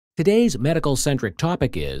Today's medical-centric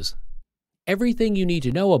topic is everything you need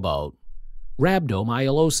to know about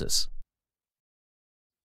rhabdomyolysis.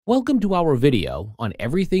 Welcome to our video on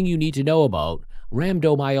everything you need to know about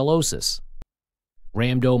rhabdomyolysis.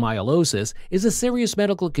 Rhabdomyolysis is a serious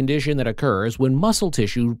medical condition that occurs when muscle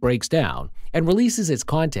tissue breaks down and releases its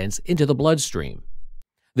contents into the bloodstream.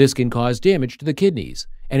 This can cause damage to the kidneys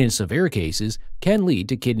and in severe cases can lead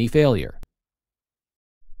to kidney failure.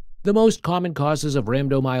 The most common causes of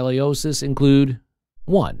rhabdomyolysis include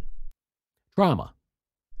 1. Trauma.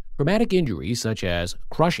 Traumatic injuries such as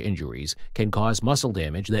crush injuries can cause muscle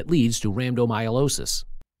damage that leads to rhabdomyolysis.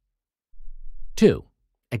 2.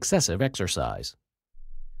 Excessive exercise.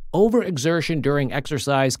 Overexertion during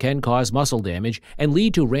exercise can cause muscle damage and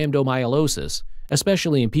lead to rhabdomyolysis,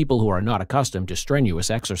 especially in people who are not accustomed to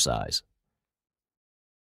strenuous exercise.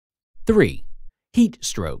 3. Heat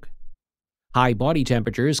stroke. High body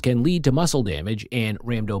temperatures can lead to muscle damage and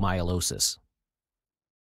rhabdomyolysis.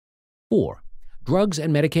 4. Drugs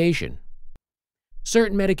and medication.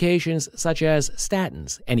 Certain medications such as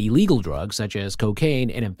statins and illegal drugs such as cocaine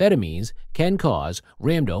and amphetamines can cause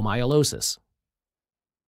rhabdomyolysis.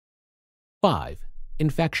 5.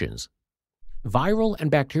 Infections. Viral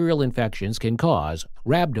and bacterial infections can cause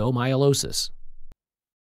rhabdomyolysis.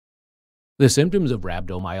 The symptoms of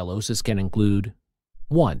rhabdomyolysis can include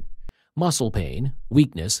 1. Muscle pain,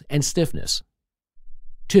 weakness, and stiffness.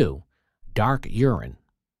 2. Dark urine.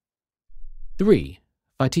 3.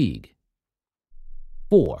 Fatigue.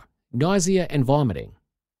 4. Nausea and vomiting.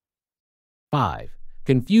 5.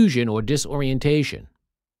 Confusion or disorientation.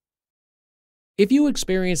 If you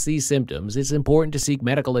experience these symptoms, it's important to seek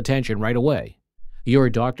medical attention right away. Your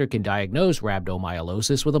doctor can diagnose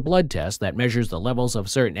rhabdomyolysis with a blood test that measures the levels of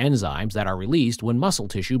certain enzymes that are released when muscle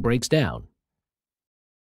tissue breaks down.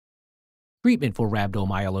 Treatment for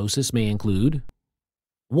rhabdomyolysis may include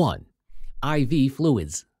 1. IV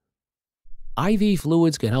fluids. IV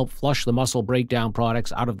fluids can help flush the muscle breakdown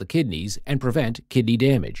products out of the kidneys and prevent kidney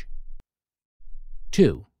damage.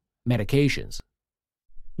 2. Medications.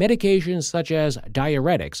 Medications such as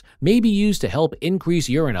diuretics may be used to help increase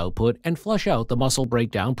urine output and flush out the muscle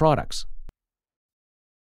breakdown products.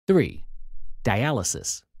 3.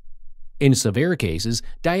 Dialysis. In severe cases,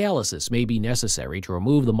 dialysis may be necessary to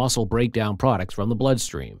remove the muscle breakdown products from the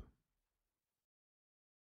bloodstream.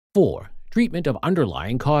 4. Treatment of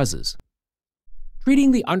underlying causes.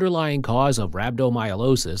 Treating the underlying cause of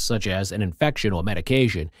rhabdomyolysis, such as an infection or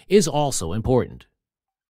medication, is also important.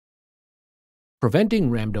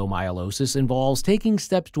 Preventing rhabdomyolysis involves taking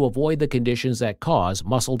steps to avoid the conditions that cause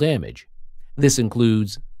muscle damage. This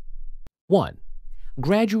includes 1.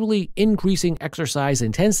 Gradually increasing exercise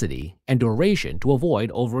intensity and duration to avoid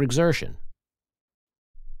overexertion.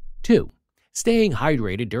 2. Staying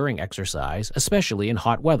hydrated during exercise, especially in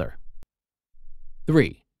hot weather.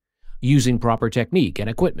 3. Using proper technique and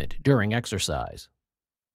equipment during exercise.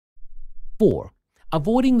 4.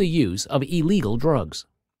 Avoiding the use of illegal drugs.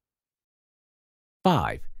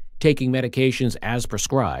 5. Taking medications as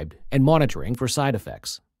prescribed and monitoring for side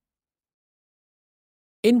effects.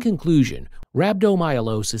 In conclusion,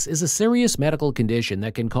 rhabdomyolysis is a serious medical condition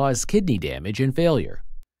that can cause kidney damage and failure.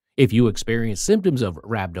 If you experience symptoms of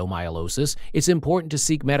rhabdomyolysis, it's important to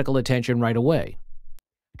seek medical attention right away.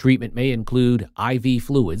 Treatment may include IV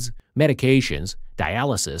fluids, medications,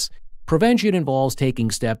 dialysis. Prevention involves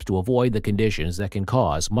taking steps to avoid the conditions that can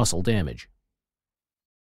cause muscle damage.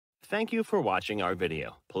 Thank you for watching our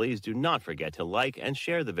video. Please do not forget to like and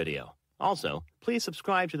share the video. Also, please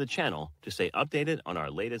subscribe to the channel to stay updated on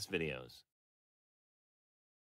our latest videos.